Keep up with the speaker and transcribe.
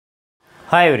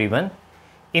Hi everyone.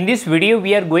 In this video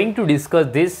we are going to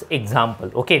discuss this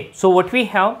example. Okay, so what we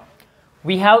have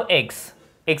x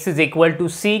is equal to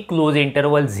c close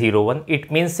interval 0 1.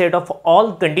 It means set of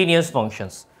all continuous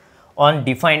functions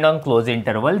defined on close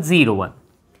interval 0 1.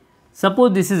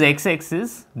 Suppose this is x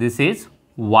axis, this is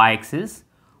y axis.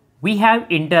 We have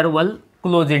interval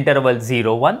close interval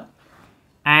 0 1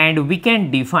 and we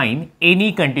can define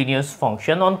any continuous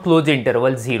function on closed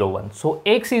interval 0 1. So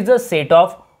x is a set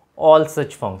of all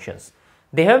such functions.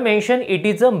 They have mentioned it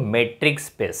is a metric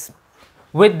space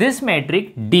with this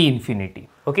metric d infinity.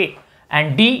 Okay,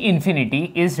 and d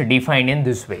infinity is defined in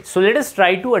this way. So let us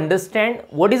try to understand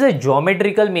what is the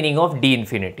geometrical meaning of d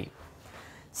infinity.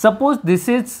 Suppose this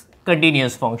is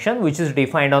continuous function which is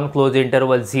defined on closed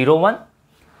interval 0 1.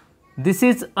 This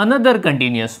is another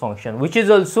continuous function which is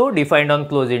also defined on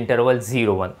closed interval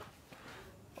 0 1.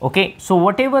 Okay, so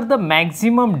whatever the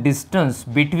maximum distance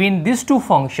between these two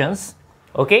functions,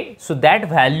 okay, so that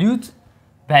value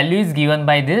is given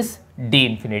by this d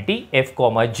infinity f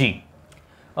comma g.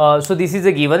 So this is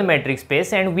a given metric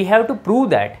space and we have to prove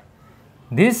that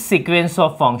this sequence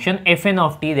of function fn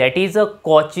of t, that is a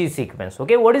Cauchy sequence.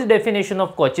 Okay, what is definition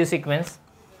of Cauchy sequence?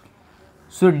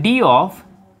 So d of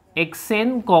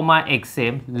xn comma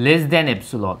xm less than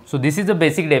epsilon. So this is the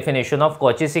basic definition of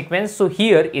Cauchy sequence. So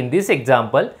here in this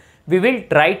example we will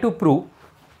try to prove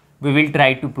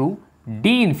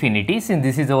d infinity, since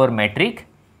this is our metric,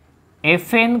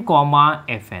 fn comma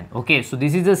fn. Okay, so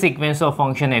this is the sequence of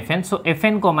function fn. So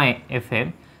fn comma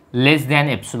fm less than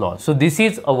epsilon. So this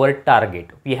is our target.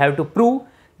 We have to prove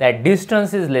that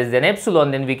distance is less than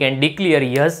epsilon, then we can declare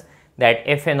yes that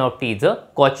fn of t is a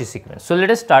Cauchy sequence. So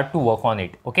let us start to work on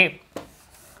it. Okay,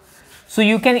 so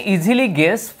you can easily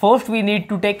guess. First we need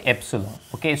to take epsilon.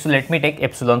 Okay, so let me take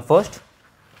epsilon first.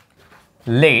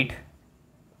 Let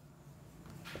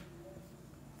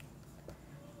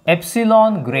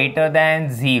epsilon greater than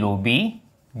 0 be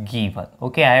given.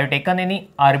 Okay, I have taken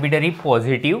any arbitrary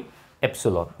positive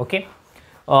epsilon. Okay,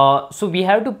 so we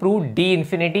have to prove d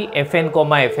infinity fn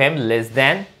comma fm less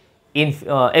than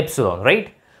epsilon, right?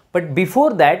 But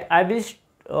before that I will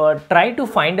try to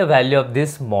find a value of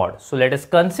this mod. So let us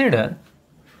consider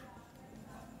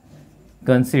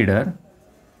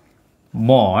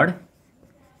mod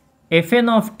fn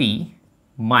of t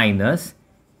minus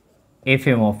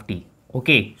fm of t.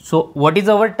 Okay, so what is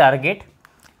our target?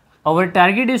 Our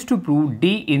target is to prove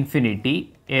d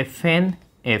infinity fn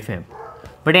fm.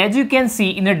 But as you can see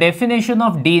in the definition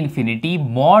of d infinity,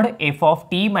 mod f of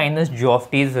t minus g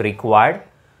of t is required.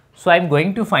 So I am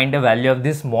going to find the value of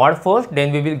this mod first,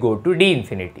 then we will go to d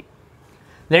infinity.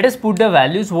 Let us put the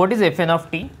values. What is fn of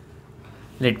t?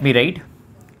 Let me write.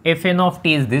 Fn of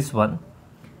t is this one,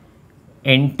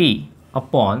 nt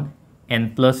upon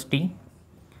n plus t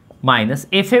minus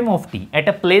fm of t. At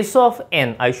a place of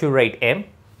n I should write m,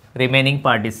 remaining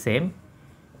part is same,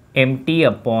 mt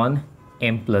upon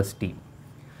m plus t.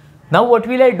 Now what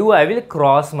will I do? I will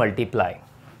cross multiply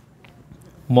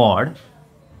mod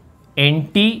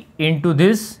nt into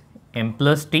this m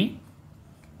plus t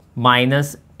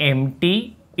minus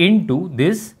mt into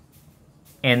this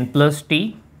n plus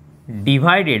t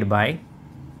divided by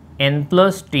n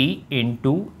plus t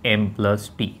into m plus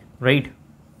t, right?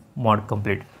 Mod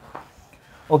complete.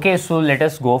 Okay, so let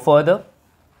us go further.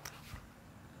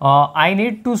 I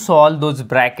need to solve those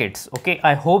brackets. Okay,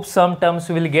 I hope some terms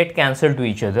will get cancelled to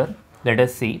each other. Let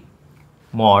us see.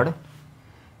 Mod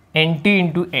nt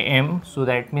into m, so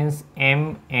that means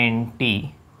m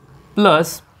nt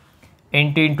plus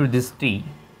nt into this t,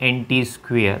 nt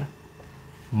square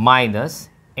minus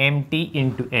mt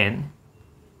into n,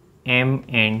 m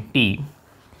nt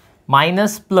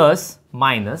minus plus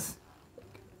minus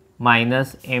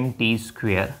mt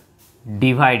square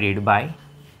divided by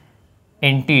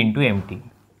nt into mt,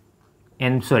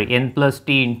 n plus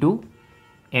t into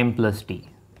m plus t.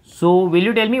 So will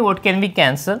you tell me what can we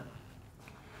cancel?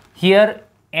 Here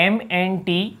m and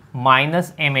t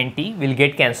minus m and t will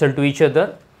get cancelled to each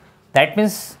other. That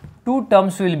means two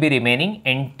terms will be remaining,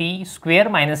 nt square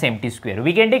minus mt square.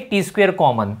 We can take t square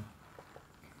common.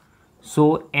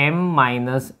 So m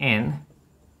minus n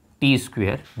t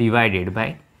square divided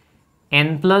by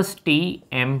n plus t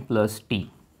m plus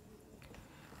t.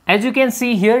 As you can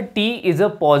see here, t is a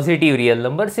positive real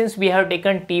number since we have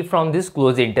taken t from this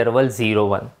closed interval 0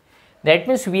 1. That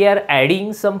means we are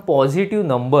adding some positive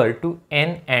number to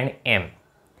n and m.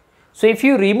 So if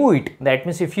you remove it, that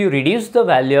means if you reduce the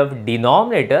value of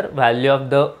denominator,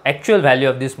 actual value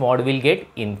of this mod will get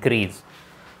increased.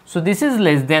 So this is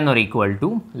less than or equal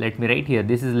to, let me write here,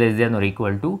 this is less than or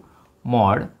equal to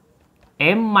mod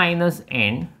m minus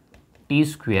n t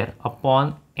square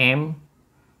upon m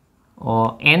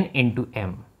n into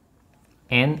m,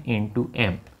 n into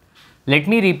m. Let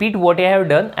me repeat what I have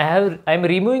done. I am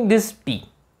removing this t.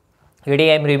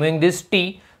 Today I am removing this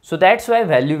t, so that's why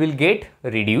value will get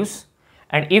reduced.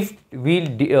 And if we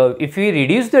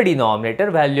reduce the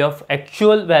denominator,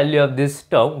 actual value of this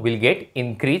term will get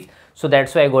increased. So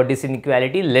that's why I got this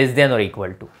inequality less than or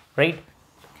equal to, right?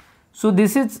 So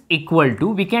this is equal to,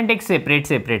 we can take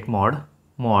separate mod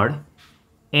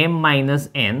m minus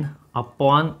n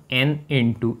upon n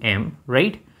into m,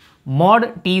 right?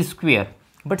 Mod t square,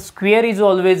 but square is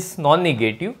always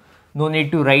non-negative, no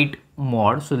need to write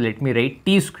mod, so let me write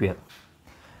t square.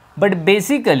 But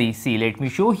basically, see, let me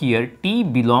show here, t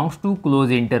belongs to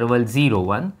closed interval 0,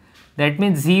 1. That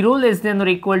means 0 less than or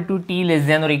equal to t less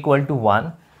than or equal to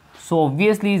 1. So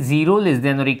obviously 0 less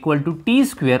than or equal to t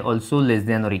square also less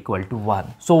than or equal to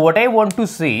 1. So what I want to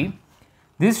say,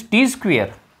 this t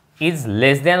square is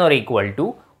less than or equal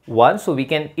to 1. So we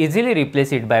can easily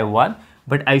replace it by 1,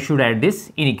 but I should add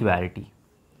this inequality.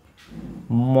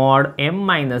 Mod m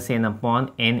minus n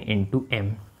upon n into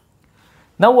m.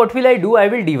 Now what will I do? I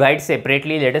will divide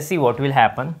separately. Let us see what will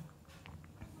happen.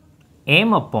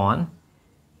 M upon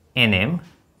nm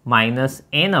minus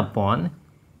n upon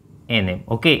nm.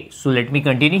 Okay, so let me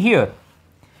continue here.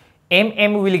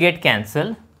 M will get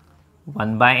cancelled,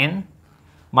 1 by n,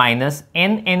 minus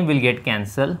n will get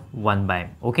cancelled, 1 by m.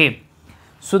 Okay.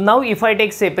 So now if I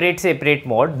take separate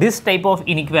mod, this type of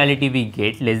inequality we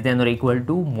get less than or equal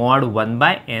to mod 1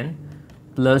 by n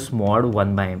plus mod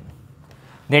 1 by m.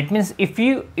 That means if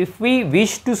we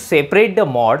wish to separate the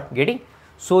mod, getting,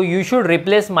 so you should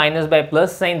replace minus by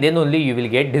plus sign, then only you will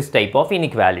get this type of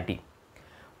inequality.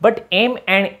 But m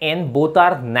and n both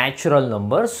are natural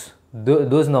numbers,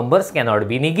 those numbers cannot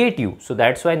be negative, so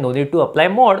that's why no need to apply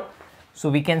mod. So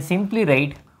we can simply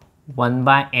write 1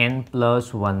 by n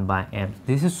plus 1 by m.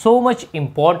 This is so much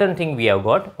important thing we have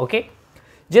got. Okay,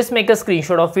 just make a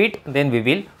screenshot of it, then we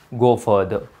will go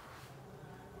further.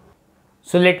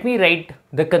 So let me write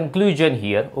the conclusion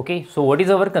here. Okay, so what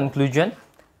is our conclusion?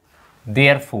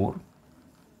 Therefore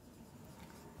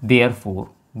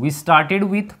we started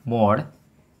with mod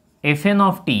fn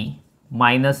of t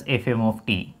minus fm of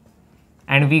t,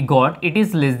 and we got it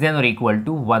is less than or equal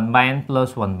to 1 by n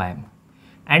plus 1 by m.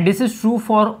 And this is true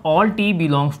for all t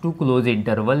belongs to closed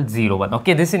interval 0, 1.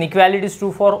 Okay, this inequality is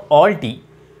true for all t.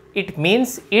 It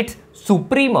means its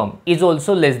supremum is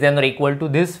also less than or equal to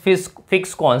this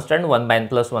fixed constant 1 by n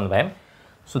plus 1 by m.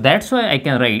 So that's why I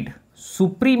can write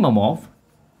supremum of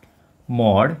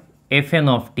mod fn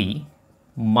of t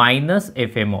minus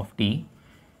fm of t.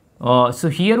 So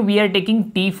here we are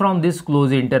taking t from this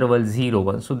closed interval 0,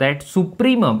 1. So that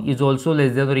supremum is also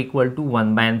less than or equal to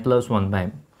 1 by n plus 1 by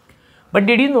m. But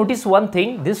did you notice one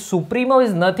thing? This supremum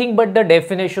is nothing but the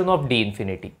definition of d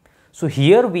infinity. So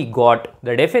here we got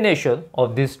the definition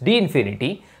of this d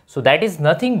infinity. So that is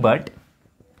nothing but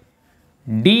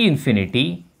d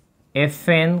infinity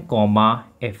fn comma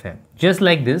fm. Just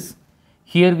like this.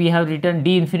 Here we have written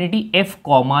d infinity f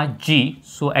comma g.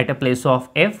 So at a place of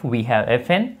f we have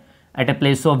fn. At a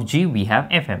place of g we have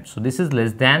fm. So this is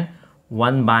less than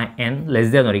 1 by n,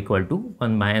 less than or equal to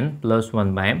 1 by n plus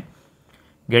 1 by m.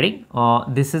 Getting?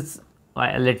 This is,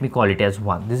 let me call it as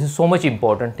 1. This is so much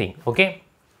important thing. Okay.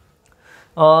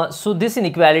 So this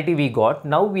inequality we got.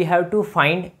 Now we have to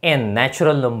find n,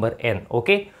 natural number n.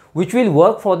 Okay. Which will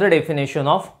work for the definition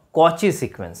of Cauchy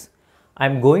sequence. I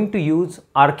am going to use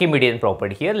Archimedean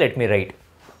property here. Let me write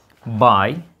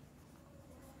by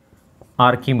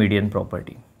Archimedean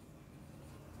property.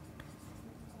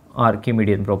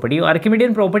 Archimedean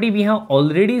property we have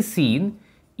already seen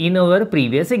in our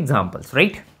previous examples,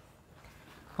 right?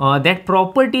 That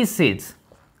property says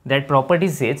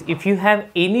if you have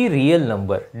any real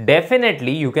number,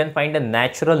 definitely you can find a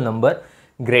natural number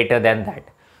greater than that.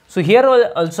 So here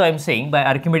also I am saying by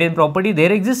Archimedean property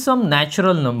there exists some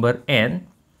natural number n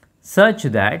such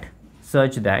that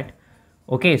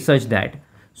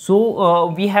so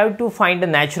we have to find a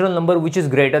natural number which is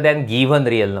greater than given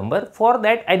real number. For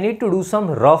that I need to do some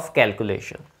rough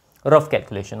calculation.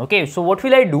 Okay, so what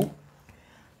will I do?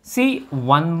 See,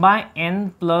 1 by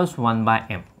n plus 1 by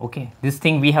m. Okay, this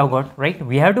thing we have got, right?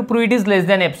 We have to prove it is less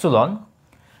than epsilon.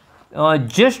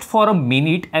 Just for a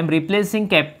minute I am replacing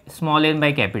small n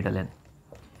by capital N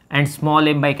and small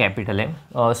m by capital M,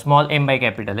 small m by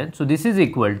capital N. So this is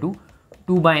equal to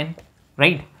 2 by n,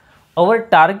 right? Our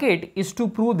target is to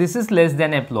prove this is less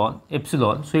than epsilon.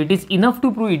 So it is enough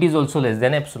to prove it is also less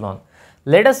than epsilon.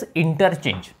 Let us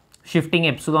interchange, shifting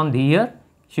epsilon here,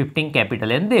 shifting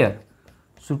capital N there.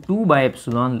 So 2 by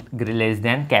epsilon less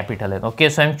than capital N. Okay,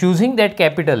 so I am choosing that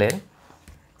capital N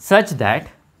such that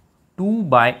 2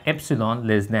 by epsilon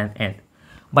less than n.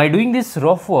 By doing this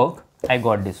rough work, I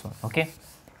got this one. Okay,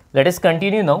 let us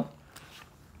continue now.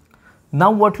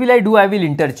 Now what will I do? I will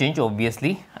interchange.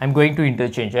 Obviously I am going to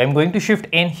interchange. I am going to shift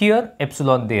n here,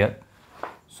 epsilon there.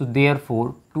 So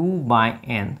therefore 2 by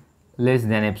n less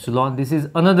than epsilon. This is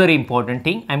another important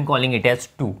thing. I am calling it as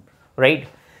 2, right?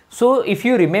 So if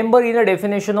you remember in a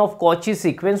definition of Cauchy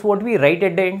sequence, what we write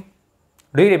at the end?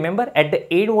 Do you remember? At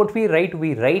the end what we write?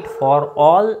 We write for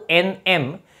all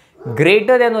nm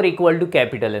greater than or equal to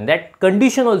capital N. That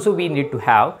condition also we need to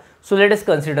have. So let us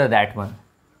consider that one.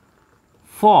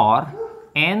 For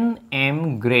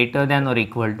nm greater than or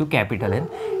equal to capital N,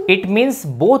 it means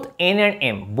both n and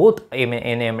m, both n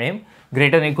and m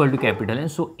greater than or equal to capital N.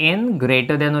 So n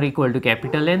greater than or equal to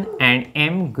capital N and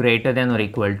m greater than or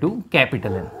equal to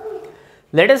capital N.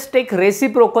 Let us take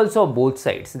reciprocals of both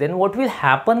sides. Then what will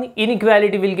happen?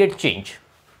 Inequality will get changed.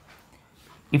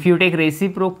 If you take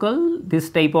reciprocal, this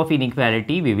type of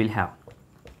inequality we will have.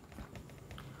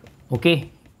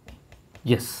 Okay.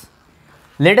 Yes.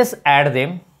 Let us add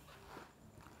them.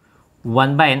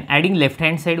 1 by n, adding left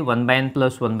hand side 1 by n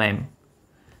plus 1 by m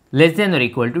less than or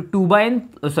equal to 2 by n,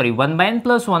 1 by n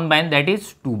plus 1 by n, that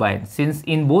is 2 by n, since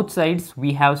in both sides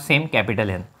we have same capital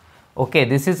N. Okay,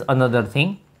 this is another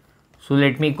thing. So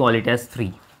let me call it as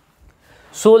 3.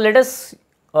 So let us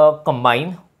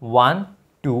combine 1,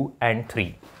 2 and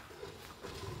 3.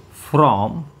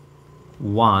 From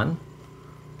 1,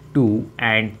 2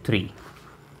 and 3.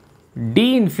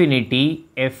 D infinity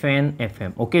Fn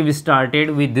Fm. Okay, we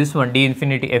started with this one, D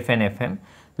infinity Fn Fm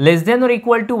less than or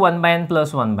equal to 1 by n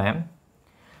plus 1 by m.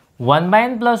 1 by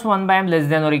n plus 1 by m less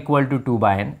than or equal to 2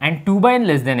 by n and 2 by n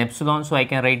less than epsilon. So I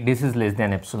can write this is less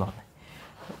than epsilon.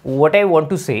 What I want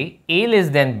to say, A less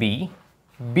than B,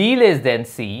 B less than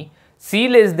C, C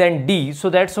less than D. So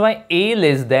that's why A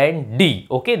less than D.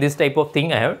 Okay, this type of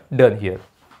thing I have done here.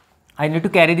 I need to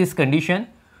carry this condition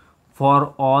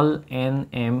for all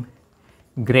nm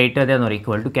greater than or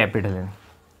equal to capital N.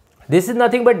 This is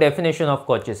nothing but definition of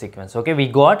Cauchy sequence. Okay, we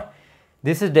got,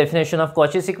 this is definition of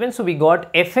Cauchy sequence. So we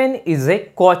got Fn is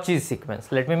a Cauchy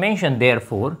sequence. Let me mention,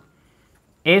 therefore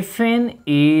Fn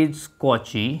is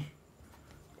Cauchy.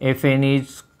 Fn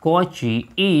is Cauchy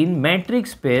in metric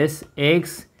space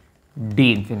X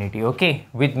D infinity. Okay,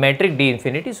 with metric D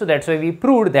infinity. So that's why we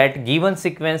proved that given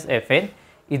sequence Fn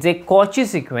is a Cauchy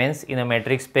sequence in a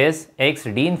metric space X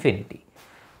D infinity.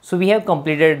 So we have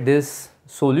completed this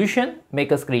solution.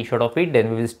 Make a screenshot of it, then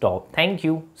we will stop. Thank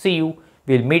you. See you.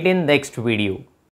 We'll meet in next video.